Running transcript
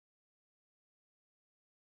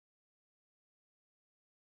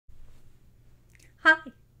Hi,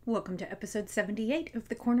 welcome to episode 78 of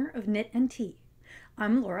The Corner of Knit and Tea.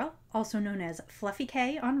 I'm Laura, also known as Fluffy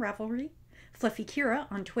K on Ravelry, Fluffy Kira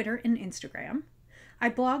on Twitter and Instagram. I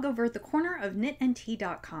blog over at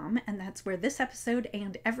thecornerofknitandtea.com, and that's where this episode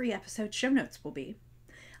and every episode show notes will be.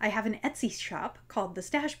 I have an Etsy shop called The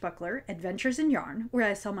Stash Buckler Adventures in Yarn, where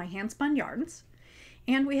I sell my hand-spun yarns.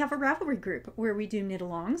 And we have a Ravelry group where we do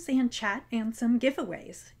knit-alongs and chat and some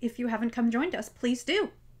giveaways. If you haven't come joined us, please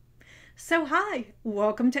do. So hi,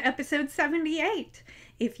 welcome to episode 78.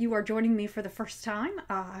 If you are joining me for the first time,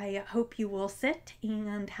 I hope you will sit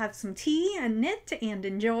and have some tea and knit and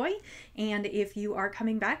enjoy. And if you are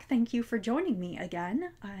coming back, thank you for joining me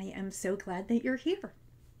again. I am so glad that you're here.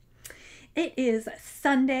 It is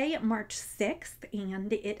Sunday, March 6th,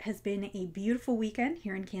 and it has been a beautiful weekend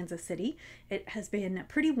here in Kansas City. It has been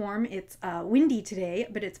pretty warm. It's windy today,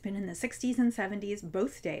 but it's been in the 60s and 70s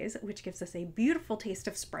both days, which gives us a beautiful taste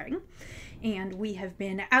of spring. And we have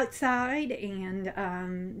been outside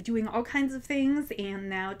and doing all kinds of things, and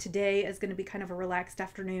now today is going to be kind of a relaxed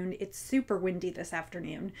afternoon. It's super windy this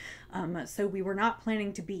afternoon, so we were not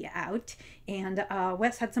planning to be out, and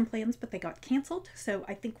Wes had some plans, but they got canceled, so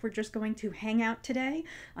I think we're just going to hang out today.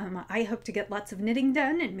 I hope to get lots of knitting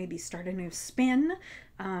done and maybe start a new spin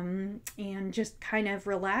and just kind of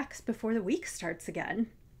relax before the week starts again.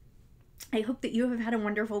 I hope that you have had a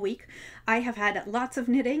wonderful week. I have had lots of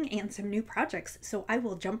knitting and some new projects, so I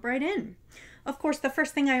will jump right in. Of course, the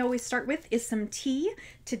first thing I always start with is some tea.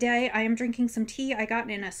 Today I am drinking some tea I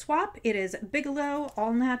got in a swap. It is Bigelow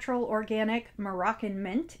All Natural Organic Moroccan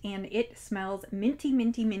Mint, and it smells minty,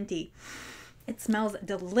 minty, minty. It smells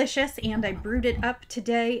delicious, and I brewed it up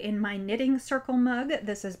today in my knitting circle mug.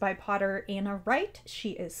 This is by Potter Anna Wright.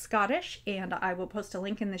 She is Scottish, and I will post a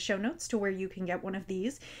link in the show notes to where you can get one of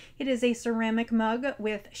these. It is a ceramic mug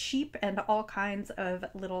with sheep and all kinds of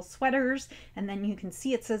little sweaters, and then you can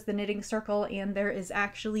see it says the knitting circle, and there is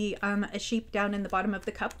actually a sheep down in the bottom of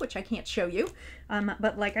the cup, which I can't show you.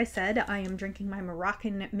 But like I said, I am drinking my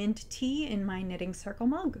Moroccan mint tea in my knitting circle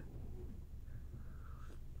mug.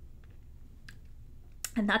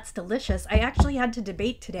 And that's delicious. I actually had to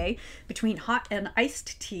debate today between hot and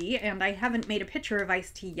iced tea, and I haven't made a picture of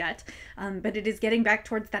iced tea yet, but it is getting back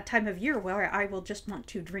towards that time of year where I will just want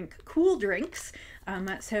to drink cool drinks.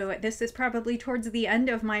 So this is probably towards the end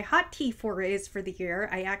of my hot tea forays for the year.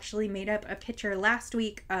 I actually made up a picture last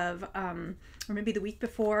week of, or maybe the week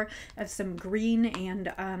before, of some green, and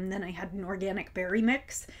then I had an organic berry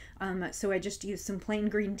mix. So I just used some plain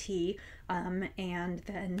green tea and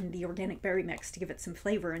then the organic berry mix to give it some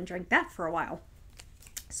flavor, and drank that for a while.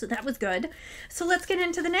 So that was good. So let's get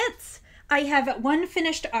into the knits. I have one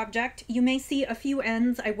finished object. You may see a few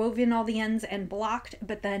ends. I wove in all the ends and blocked,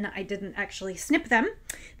 but then I didn't actually snip them.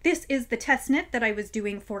 This is the test knit that I was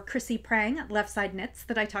doing for Chrissy Prang Left Side Knits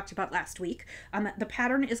that I talked about last week. The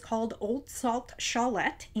pattern is called Old Salt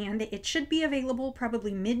Shawlette, and it should be available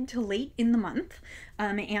probably mid to late in the month.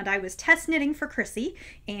 And I was test knitting for Chrissy,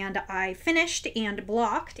 and I finished and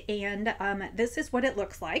blocked, and this is what it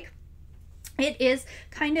looks like. It is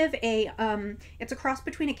kind of a, it's a cross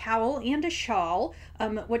between a cowl and a shawl.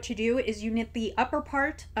 What you do is you knit the upper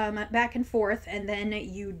part back and forth, and then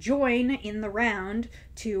you join in the round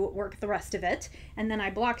to work the rest of it. And then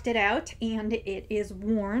I blocked it out, and it is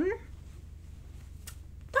worn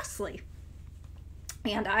thusly.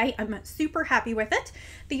 And I am super happy with it.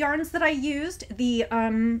 The yarns that I used, the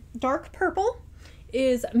dark purple,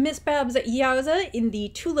 is Miss Babs Yowza in the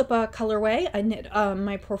Tulipa colorway. I knit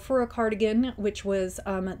my Porphyra cardigan, which was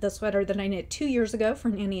the sweater that I knit 2 years ago for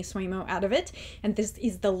Nanny Swaymo out of it, and this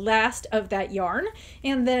is the last of that yarn.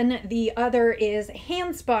 And then the other is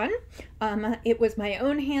hand spun. It was my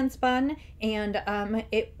own hand spun, and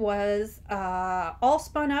it was all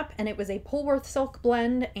spun up, and it was a Polworth silk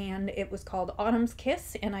blend, and it was called Autumn's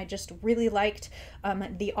Kiss, and I just really liked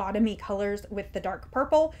the autumny colors with the dark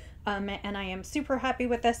purple. And I am super happy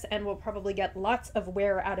with this, and will probably get lots of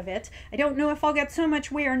wear out of it. I don't know if I'll get so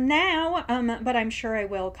much wear now, but I'm sure I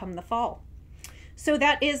will come the fall. So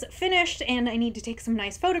that is finished, and I need to take some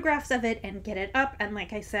nice photographs of it and get it up. And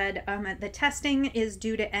like I said, the testing is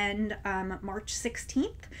due to end March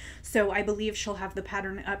 16th. So I believe she'll have the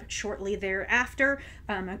pattern up shortly thereafter.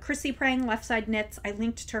 Chrissy Prang Left Side Knits, I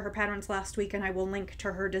linked to her patterns last week, and I will link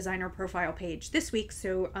to her designer profile page this week,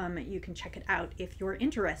 so you can check it out if you're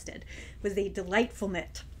interested. It was a delightful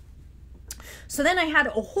knit. So then I had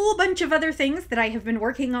a whole bunch of other things that I have been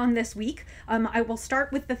working on this week. I will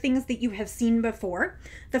start with the things that you have seen before.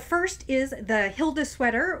 The first is the Hilda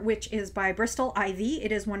sweater, which is by Bristol Ivy.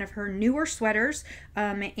 It is one of her newer sweaters,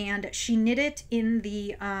 and she knit it in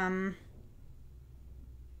the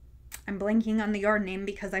I'm blanking on the yarn name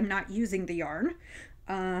because I'm not using the yarn.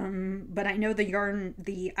 But I know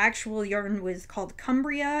the actual yarn was called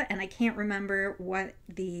Cumbria, and I can't remember what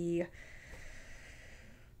the...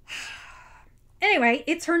 Anyway,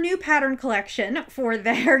 it's her new pattern collection for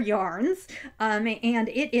their yarns, and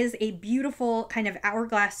it is a beautiful kind of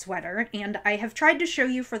hourglass sweater, and I have tried to show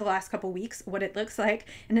you for the last couple weeks what it looks like,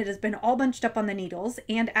 and it has been all bunched up on the needles,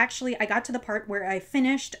 and actually I got to the part where I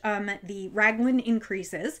finished the raglan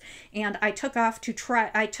increases, and I took off to try,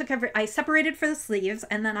 I separated for the sleeves,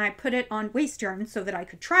 and then I put it on waist yarn so that I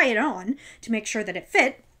could try it on to make sure that it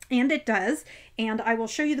fit. And it does, and I will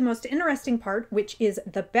show you the most interesting part, which is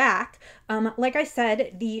the back. Like I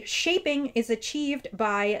said, the shaping is achieved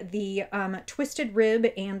by the twisted rib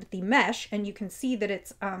and the mesh, and you can see that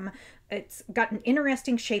it's got an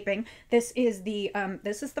interesting shaping. This is the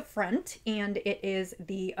front, and it is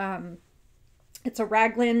the it's a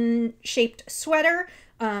raglan shaped sweater.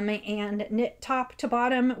 And knit top to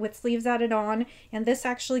bottom with sleeves added on, and this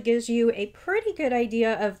actually gives you a pretty good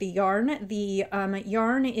idea of the yarn. The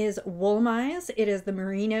yarn is Woolmize. It is the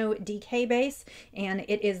Merino DK base, and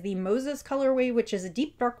it is the Moses colorway, which is a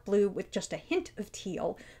deep dark blue with just a hint of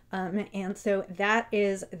teal. And so that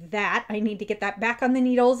is that. I need to get that back on the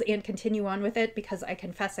needles and continue on with it, because I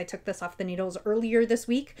confess I took this off the needles earlier this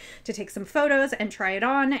week to take some photos and try it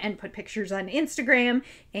on and put pictures on Instagram,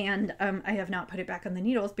 and I have not put it back on the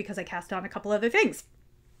needles because I cast on a couple other things.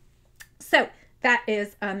 So that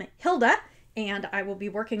is Hilda, and I will be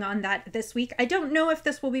working on that this week. I don't know if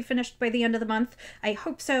this will be finished by the end of the month. I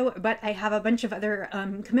hope so, but I have a bunch of other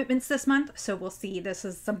commitments this month, so we'll see. This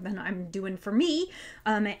is something I'm doing for me,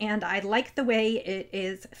 and I like the way it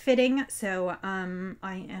is fitting, so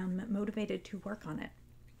I am motivated to work on it.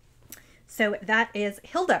 So that is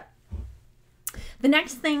Hilda. The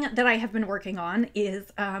next thing that I have been working on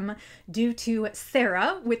is due to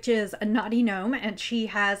Sarah, which is a Naughty Gnome, and she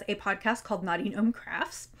has a podcast called Naughty Gnome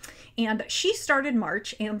Crafts. And she started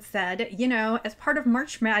March and said, you know, as part of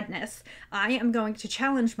March Madness, I am going to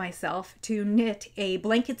challenge myself to knit a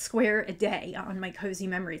blanket square a day on my Cozy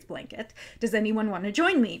Memories blanket. Does anyone want to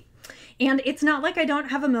join me? And it's not like I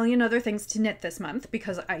don't have a million other things to knit this month,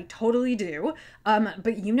 because I totally do.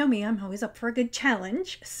 But you know me, I'm always up for a good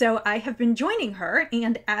challenge. So I have been joining her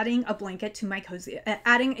and adding a blanket to my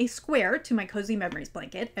adding a square to my Cozy Memories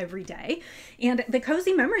blanket every day. And the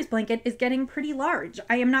Cozy Memories blanket is getting pretty large.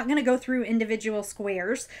 I am not going to go through individual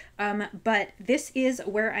squares, but this is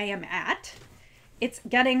where I am at. It's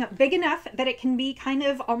getting big enough that it can be kind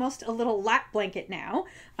of almost a little lap blanket now.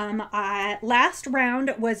 Last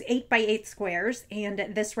round was 8x8 squares,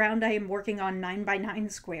 and this round I am working on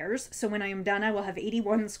 9x9 squares. So when I am done, I will have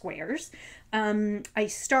 81 squares. I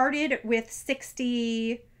started with square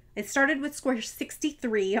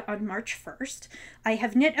 63 on March 1st. I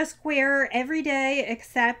have knit a square every day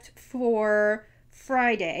except for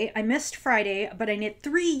Friday. I missed Friday, but I knit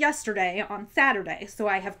 3 yesterday on Saturday, so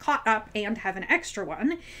I have caught up and have an extra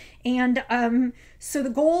one. And so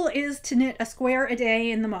the goal is to knit a square a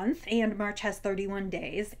day in the month, and March has 31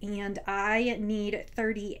 days, and I need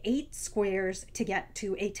 38 squares to get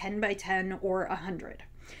to a 10x10 or 100.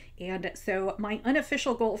 And so my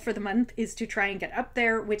unofficial goal for the month is to try and get up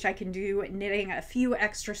there, which I can do knitting a few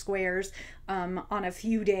extra squares on a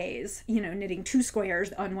few days, you know, knitting 2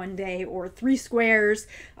 squares on one day or 3 squares.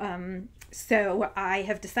 So I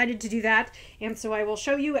have decided to do that, and so I will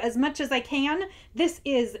show you as much as I can. This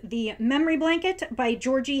is the Memory Blanket by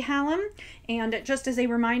Georgie Hallam, and just as a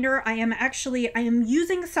reminder, I am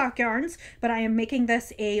using sock yarns, but I am making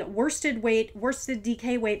this a worsted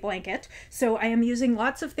DK weight blanket. So I am using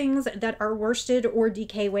lots of things that are worsted or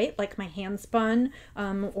DK weight, like my hand spun,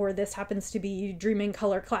 or this happens to be Dreaming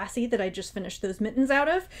Color Classy that I just finished those mittens out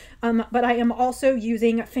of. But I am also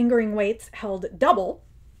using fingering weights held double,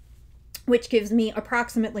 which gives me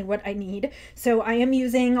approximately what I need. So I am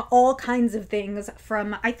using all kinds of things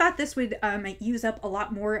from, I thought this would use up a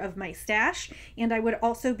lot more of my stash, and I would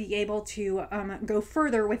also be able to go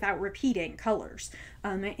further without repeating colors.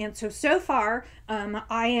 And so far,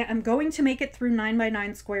 I am going to make it through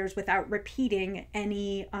 9x9 squares without repeating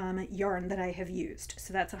any yarn that I have used.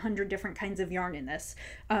 So that's 100 different kinds of yarn in this.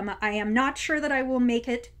 I am not sure that I will make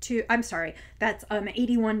it to, I'm sorry, that's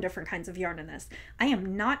 81 different kinds of yarn in this. I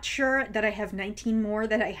am not sure that I have 19 more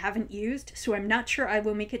that I haven't used, so I'm not sure I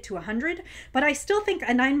will make it to 100, but I still think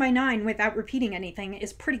a 9x9 without repeating anything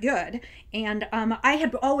is pretty good. And I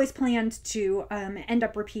had always planned to end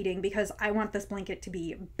up repeating because I want this blanket to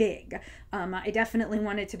be big. I definitely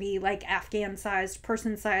want it to be like Afghan sized,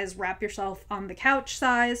 person sized, wrap yourself on the couch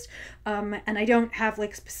sized. And I don't have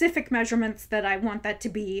like specific measurements that I want that to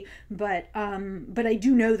be, but I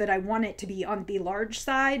do know that I want it to be on the large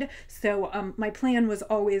side. So my plan was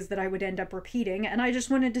always that I would end up repeating, and I just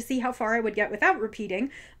wanted to see how far I would get without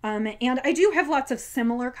repeating. And I do have lots of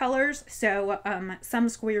similar colors, so some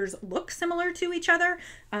squares look similar to each other,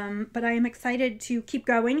 but I am excited to keep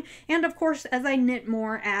going. And of course, as I knit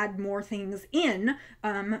more, add more things in,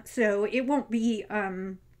 so it won't be,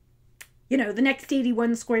 you know, the next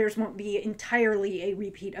 81 squares won't be entirely a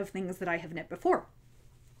repeat of things that I have knit before.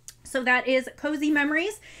 So that is Cozy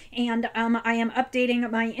Memories, and I am updating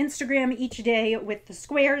my Instagram each day with the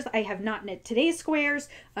squares. I have not knit today's squares,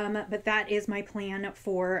 but that is my plan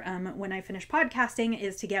for when I finish podcasting,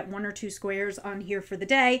 is to get 1 or 2 squares on here for the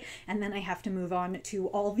day, and then I have to move on to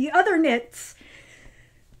all the other knits.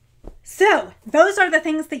 So those are the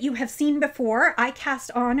things that you have seen before. I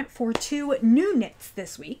cast on for 2 new knits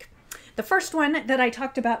this week. The first one that I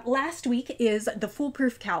talked about last week is the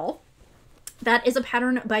Foolproof Cowl. That is a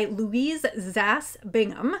pattern by Louise Zass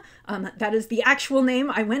Bingham. That is the actual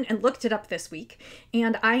name. I went and looked it up this week.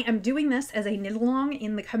 And I am doing this as a knit along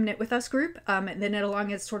in the Come Knit With Us group. The knit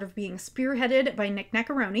along is sort of being spearheaded by Nick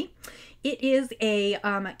Nacaroni. It is a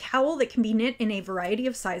cowl that can be knit in a variety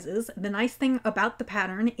of sizes. The nice thing about the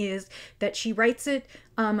pattern is that she writes it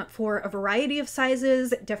for a variety of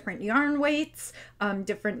sizes, different yarn weights,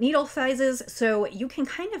 different needle sizes, so you can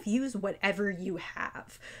kind of use whatever you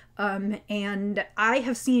have. And I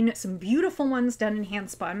have seen some beautiful ones done in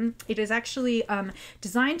hand spun. It is actually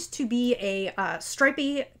designed to be a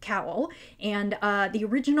stripy cowl, and the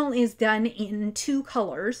original is done in 2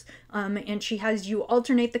 colors, and she has you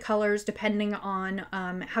alternate the colors depending on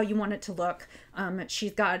how you want it to look.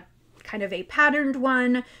 She's got kind of a patterned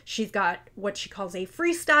one. She's got what she calls a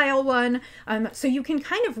freestyle one. So you can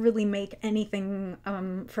kind of really make anything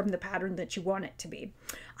from the pattern that you want it to be.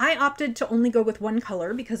 I opted to only go with 1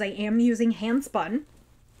 color because I am using hand spun.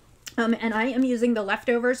 And I am using the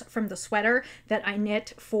leftovers from the sweater that I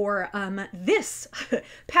knit for this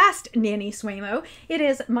past Nanny Swaymo. It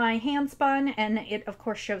is my hand spun, and it of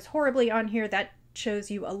course shows horribly on here. That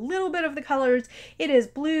shows you a little bit of the colors. It is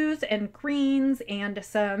blues and greens and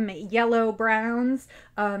some yellow browns,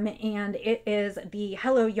 and it is the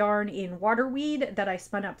Hello yarn in Waterweed that I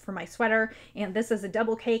spun up for my sweater, and this is a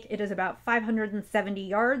double cake. It is about 570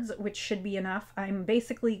 yards, which should be enough. I'm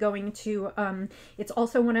basically going to, it's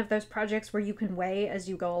also one of those projects where you can weigh as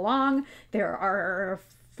you go along. There are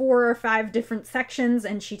 4 or 5 different sections,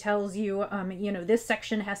 and she tells you, you know, this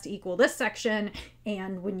section has to equal this section,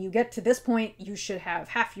 and when you get to this point, you should have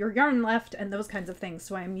half your yarn left, and those kinds of things.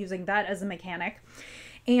 So I'm using that as a mechanic.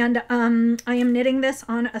 And I am knitting this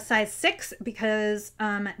on a size 6 because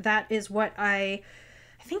that is what I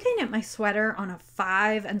think I knit my sweater on a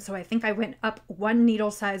 5, and so I think I went up 1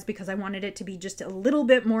 needle size because I wanted it to be just a little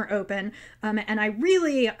bit more open. And I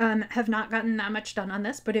really have not gotten that much done on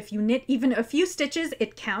this, but if you knit even a few stitches,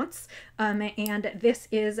 it counts. And this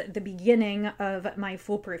is the beginning of my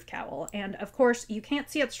Foolproof Cowl. And of course, you can't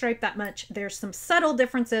see it striped that much. There's some subtle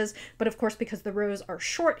differences, but of course, because the rows are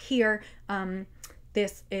short here,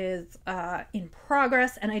 this is in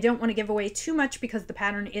progress, and I don't want to give away too much because the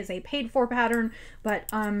pattern is a paid-for pattern, but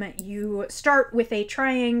you start with a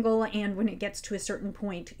triangle, and when it gets to a certain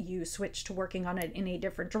point, you switch to working on it in a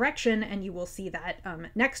different direction, and you will see that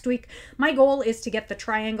next week. My goal is to get the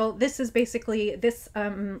triangle. This is basically this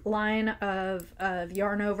line of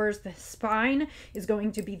yarn overs. The spine is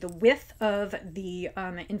going to be the width of the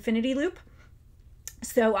infinity loop.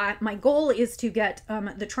 So my goal is to get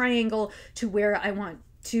the triangle to where I want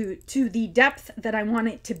to the depth that I want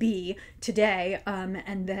it to be today,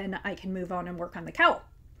 and then I can move on and work on the cowl.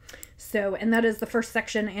 So, and that is the first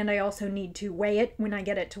section, and I also need to weigh it when I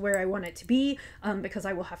get it to where I want it to be, because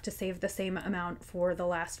I will have to save the same amount for the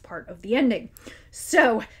last part of the ending.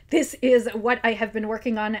 So this is what I have been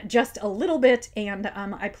working on just a little bit, and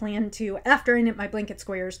I plan to, after I knit my blanket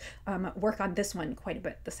squares, work on this one quite a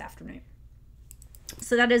bit this afternoon.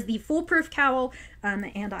 So that is the Foolproof Cowl,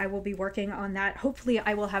 and I will be working on that. Hopefully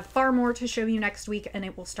I will have far more to show you next week, and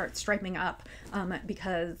it will start striping up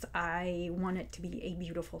because I want it to be a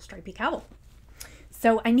beautiful stripy cowl.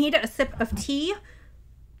 So I need a sip of tea.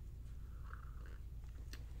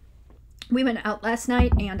 We went out last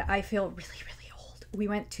night, and I feel really, really old. we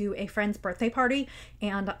went to a friend's birthday party,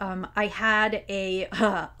 and I had a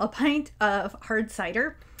pint of hard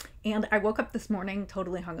cider, and I woke up this morning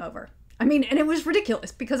totally hungover. I mean, and it was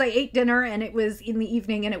ridiculous because I ate dinner and it was in the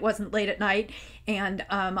evening and it wasn't late at night. And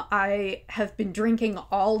I have been drinking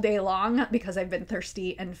all day long because I've been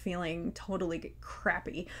thirsty and feeling totally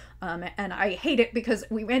crappy. And I hate it because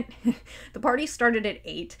the party started at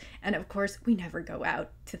 8. And of course, we never go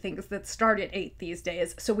out to things that start at 8 these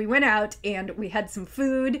days. So we went out and we had some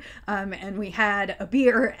food and we had a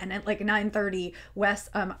beer. And at like 9:30,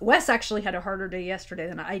 Wes actually had a harder day yesterday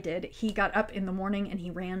than I did. He got up in the morning and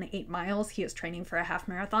he ran 8 miles. He is training for a half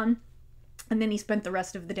marathon. And then he spent the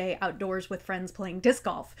rest of the day outdoors with friends playing disc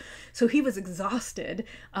golf. So he was exhausted.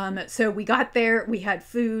 So we got there, we had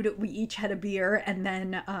food, we each had a beer, and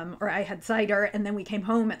then, or I had cider, and then we came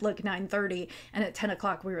home at like 9:30, and at 10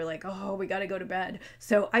 o'clock we were like, oh, we gotta go to bed.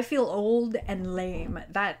 So I feel old and lame.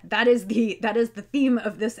 That is the theme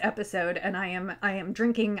of this episode, and I am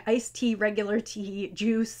drinking iced tea, regular tea,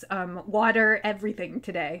 juice, water, everything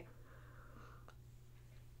today.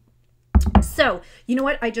 So, you know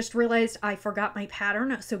what? I just realized I forgot my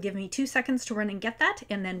pattern, so give me 2 seconds to run and get that,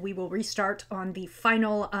 and then we will restart on the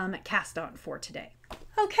final cast-on for today.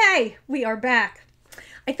 Okay, we are back.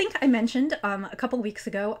 I think I mentioned a couple weeks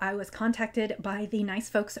ago I was contacted by the nice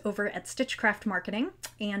folks over at Stitchcraft Marketing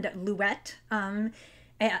and Louette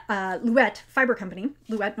Fiber Company,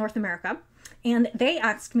 Louette North America. And they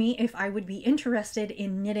asked me if I would be interested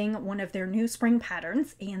in knitting one of their new spring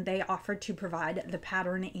patterns, and they offered to provide the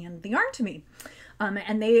pattern and the yarn to me.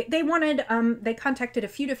 And they contacted a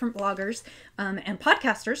few different bloggers and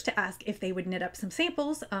podcasters to ask if they would knit up some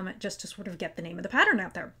samples just to sort of get the name of the pattern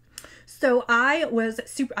out there. So I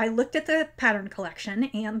looked at the pattern collection,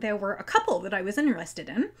 and there were a couple that I was interested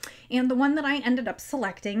in. And the one that I ended up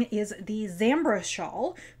selecting is the Zambra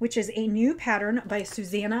Shawl, which is a new pattern by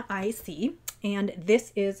Susanna IC. And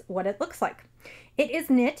this is what it looks like. It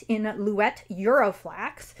is knit in Louette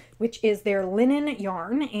Euroflax, which is their linen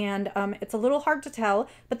yarn, and it's a little hard to tell,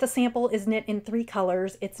 but the sample is knit in 3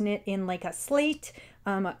 colors. It's knit in like a slate,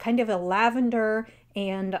 kind of a lavender,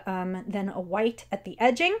 and then a white at the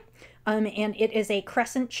edging. And it is a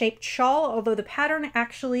crescent-shaped shawl, although the pattern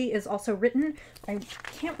actually is also written. I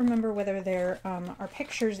can't remember whether there are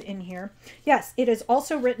pictures in here. Yes, it is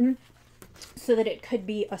also written so that it could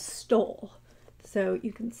be a stole. So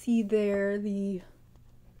you can see there the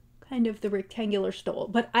kind of the rectangular stole,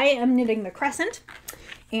 but I am knitting the crescent.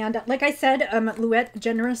 And like I said, Louette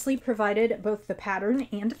generously provided both the pattern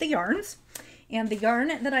and the yarns. And the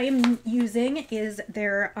yarn that I am using is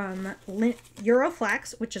their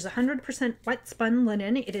Euroflax, which is 100% wet spun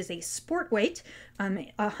linen. It is a sport weight.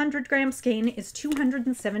 100 gram skein is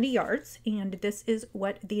 270 yards, and this is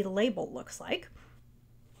what the label looks like.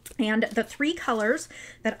 And the 3 colors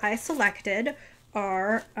that I selected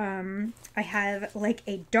are, I have like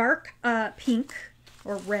a dark pink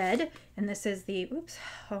or red, and this is the, oops,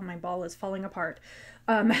 oh, my ball is falling apart.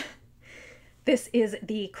 This is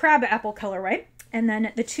the crab apple colorway. And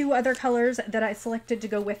then the 2 other colors that I selected to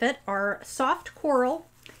go with it are soft coral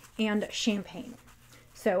and champagne.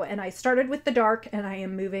 So, and I started with the dark, and I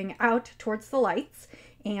am moving out towards the lights.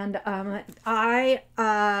 And I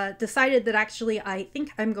decided that actually I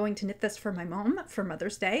think I'm going to knit this for my mom for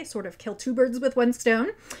Mother's Day, sort of kill 2 birds with 1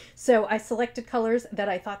 stone. So I selected colors that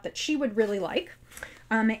I thought that she would really like.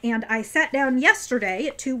 And I sat down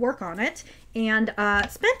yesterday to work on it, and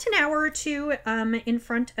spent an hour or 2 in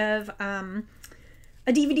front of a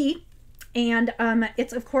DVD. And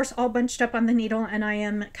it's of course all bunched up on the needle, and I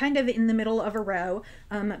am kind of in the middle of a row,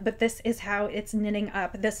 but this is how it's knitting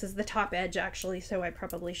up. This is the top edge actually, so I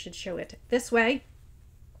probably should show it this way.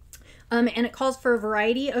 And it calls for a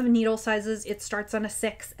variety of needle sizes. It starts on a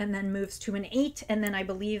 6 and then moves to an 8, and then I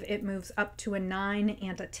believe it moves up to a 9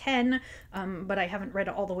 and a 10, but I haven't read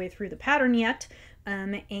all the way through the pattern yet.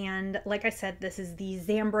 And like I said, this is the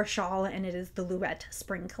Zambra Shawl, and it is the Louette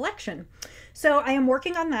Spring Collection. So I am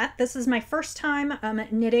working on that. This is my first time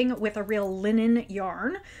knitting with a real linen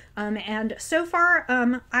yarn, and so far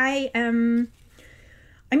I'm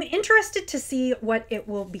interested to see what it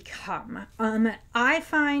will become. I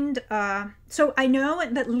find, so I know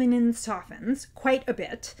that linen softens quite a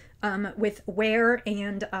bit with wear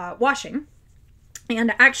and washing.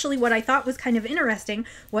 And actually what I thought was kind of interesting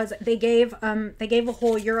was they gave a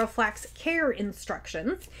whole Euroflax care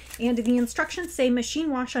instructions, and the instructions say machine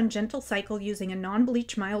wash on gentle cycle using a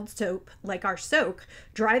non-bleach mild soap like our soak.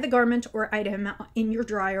 Dry the garment or item in your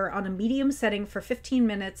dryer on a medium setting for 15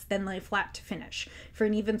 minutes, then lay flat to finish. For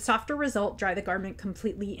an even softer result, dry the garment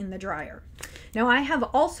completely in the dryer. Now I have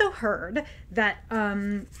also heard that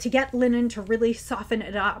to get linen to really soften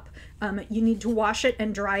it up, you need to wash it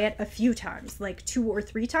and dry it a few times, like 2 or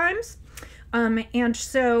 3 times. And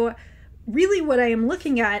so really what I am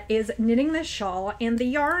looking at is knitting this shawl, and the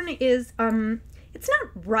yarn is, it's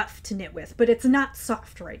not rough to knit with, but it's not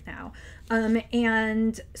soft right now.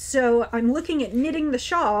 And so I'm looking at knitting the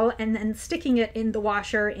shawl and then sticking it in the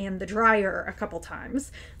washer and the dryer a couple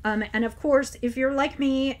times. And of course, if you're like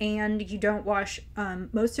me and you don't wash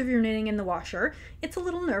most of your knitting in the washer, it's a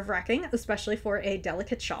little nerve-wracking, especially for a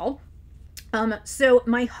delicate shawl. So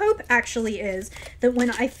my hope actually is that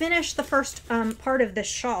when I finish the first part of this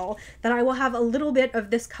shawl, that I will have a little bit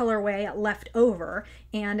of this colorway left over,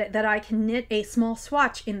 and that I can knit a small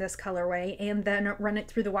swatch in this colorway and then run it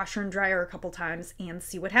through the washer and dryer a couple times and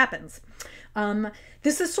see what happens.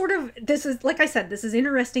 This is like I said, this is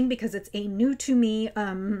interesting because it's a new to me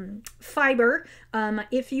fiber.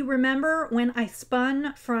 If you remember when I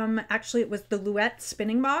spun from, actually it was the Luette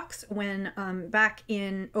spinning box when back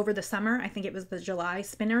in over the summer, I think it was the July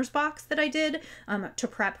spinners box that I did to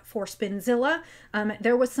prep for Spinzilla.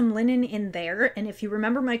 There was some linen in there, and if you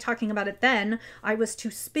remember my talking about it then, I was to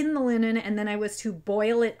spin the linen and then I was to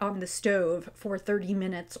boil it on the stove for 30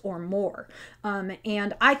 minutes or more.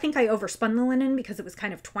 And I think I overspun the linen because it was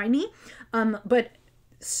kind of twiny. But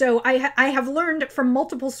so I have learned from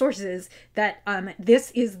multiple sources that this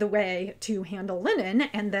is the way to handle linen,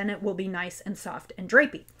 and then it will be nice and soft and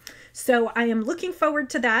drapey. So I am looking forward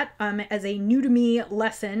to that as a new to me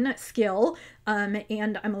lesson skill,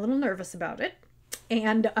 and I'm a little nervous about it.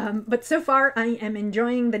 And but so far I am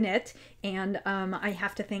enjoying the knit, and I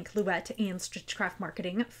have to thank Luette and Stitchcraft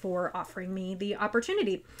Marketing for offering me the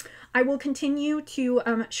opportunity. I will continue to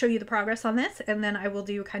show you the progress on this, and then I will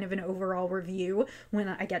do kind of an overall review when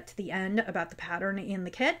I get to the end about the pattern in the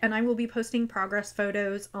kit, and I will be posting progress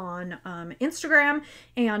photos on Instagram,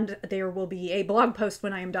 and there will be a blog post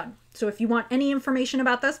when I am done. So if you want any information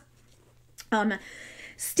about this,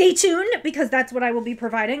 stay tuned, because that's what I will be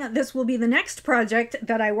providing. This will be the next project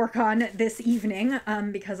that I work on this evening,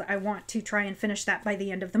 because I want to try and finish that by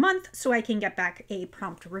the end of the month so I can get back a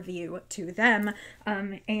prompt review to them.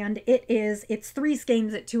 And it's 3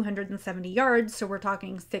 skeins at 270 yards, so we're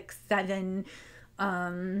talking 6, 7,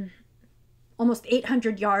 almost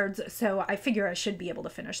 800 yards, so I figure I should be able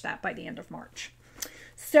to finish that by the end of March.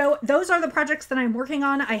 So those are the projects that I'm working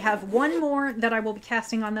on. I have one more that I will be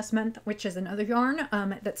casting on this month, which is another yarn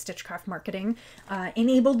that Stitchcraft Marketing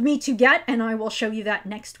enabled me to get, and I will show you that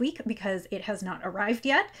next week because it has not arrived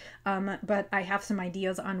yet. But I have some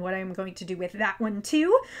ideas on what I'm going to do with that one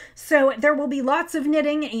too. So there will be lots of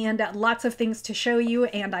knitting and lots of things to show you,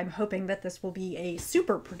 and I'm hoping that this will be a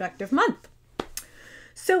super productive month.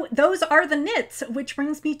 So those are the knits, which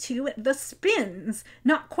brings me to the spins.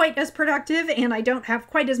 Not quite as productive, and I don't have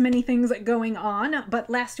quite as many things going on, but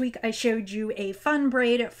last week I showed you a fun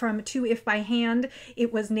braid from 2 If by Hand.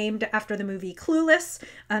 It was named after the movie Clueless,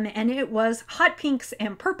 and it was hot pinks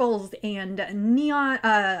and purples and neon,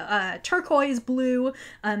 turquoise blue,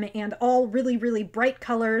 and all really, really bright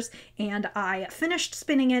colors, and I finished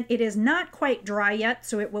spinning it. It is not quite dry yet,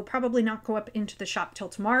 so it will probably not go up into the shop till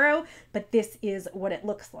tomorrow, but this is what it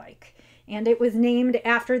looks like. And it was named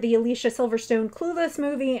after the Alicia Silverstone Clueless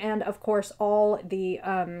movie, and of course all the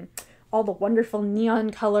wonderful neon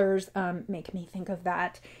colors make me think of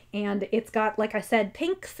that. And it's got, like I said,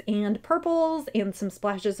 pinks and purples and some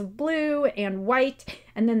splashes of blue and white,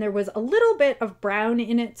 and then there was a little bit of brown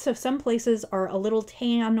in it, so some places are a little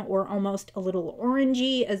tan or almost a little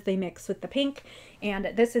orangey as they mix with the pink.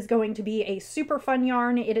 And this is going to be a super fun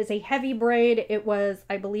yarn. It is a heavy braid. It was,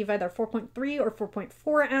 I believe, either 4.3 or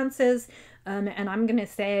 4.4 ounces, and I'm gonna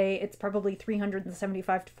say it's probably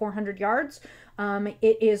 375 to 400 yards.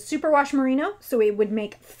 It is superwash merino, so it would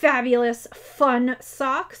make fabulous fun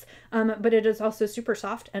socks, but it is also super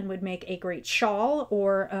soft and would make a great shawl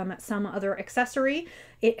or some other accessory.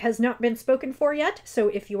 It has not been spoken for yet, so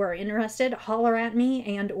if you are interested, holler at me,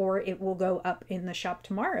 and or it will go up in the shop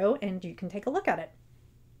tomorrow and you can take a look at it.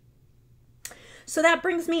 So that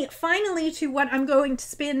brings me finally to what I'm going to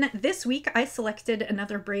spin this week. I selected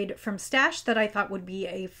another braid from Stash that I thought would be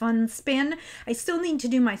a fun spin. I still need to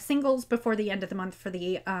do my singles before the end of the month for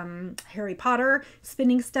the Harry Potter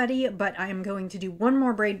spinning study, but I am going to do one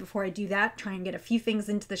more braid before I do that, try and get a few things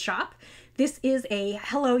into the shop. This is a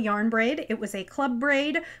Hello Yarn braid. It was a club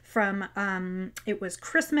braid from, it was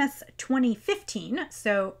Christmas 2015,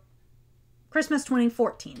 so Christmas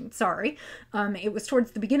 2014, sorry. It was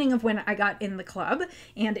towards the beginning of when I got in the club,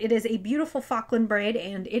 and it is a beautiful Falkland braid,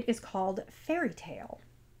 and it is called Fairy Tale.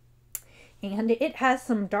 And it has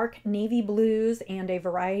some dark navy blues and a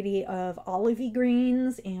variety of olivey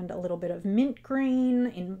greens and a little bit of mint green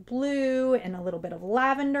in blue and a little bit of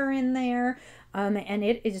lavender in there. And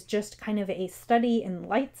it is just kind of a study in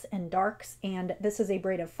lights and darks. And this is a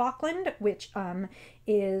braid of Falkland, which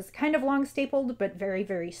is kind of long stapled, but very,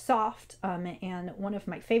 very soft, and one of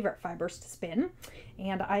my favorite fibers to spin.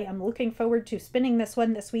 And I am looking forward to spinning this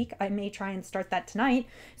one this week. I may try and start that tonight.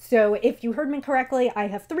 So if you heard me correctly, I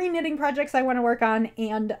have 3 knitting projects I want to work on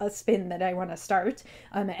and a spin that I want to start.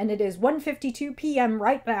 And it is 1:52 p.m.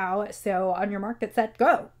 right now. So on your mark, get set,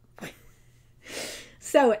 go.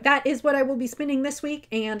 So that is what I will be spinning this week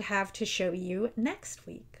and have to show you next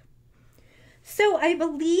week. So I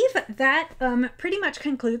believe that pretty much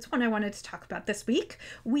concludes what I wanted to talk about this week.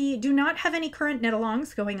 We do not have any current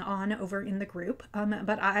knit-alongs going on over in the group,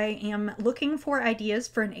 but I am looking for ideas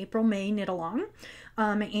for an April-May knit-along.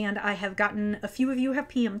 And I have gotten, a few of you have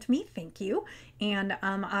PM'd me, thank you. And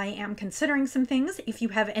I am considering some things. If you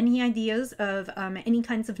have any ideas of any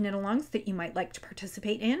kinds of knit-alongs that you might like to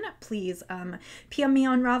participate in, please PM me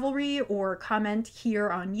on Ravelry or comment here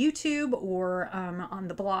on YouTube or on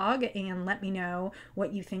the blog and let me know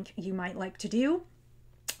what you think you might like to do.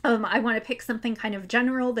 I want to pick something kind of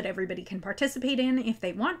general that everybody can participate in if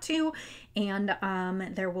they want to, and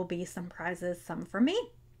there will be some prizes, some for me.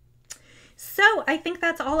 So I think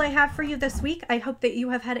that's all I have for you this week. I hope that you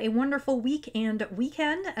have had a wonderful week and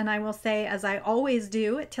weekend, and I will say, as I always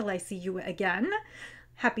do, till I see you again,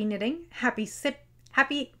 happy knitting, can't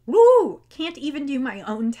even do my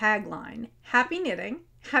own tagline. Happy knitting,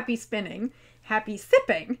 happy spinning, happy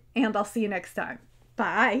sipping, and I'll see you next time.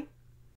 Bye.